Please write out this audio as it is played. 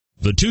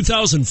The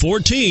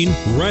 2014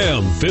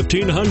 Ram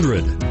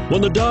 1500.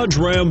 When the Dodge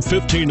Ram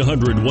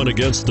 1500 went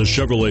against the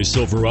Chevrolet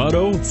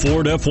Silverado,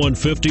 Ford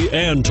F-150,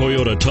 and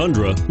Toyota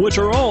Tundra, which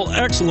are all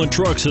excellent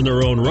trucks in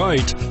their own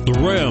right, the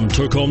Ram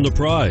took home the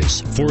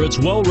prize for its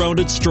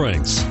well-rounded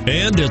strengths,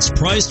 and it's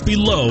priced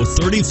below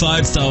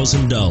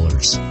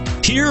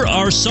 $35,000. Here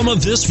are some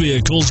of this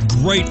vehicle's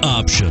great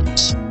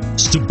options: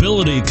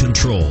 stability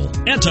control,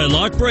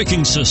 anti-lock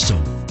braking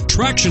system,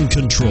 traction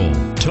control,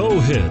 tow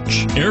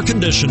hitch, air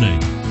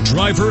conditioning,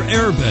 driver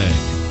airbag,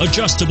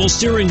 adjustable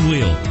steering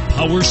wheel,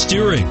 power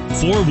steering,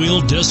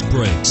 four-wheel disc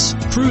brakes,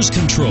 cruise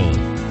control.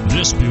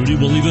 This beauty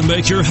will even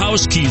make your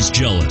house keys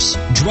jealous.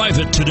 Drive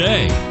it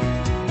today.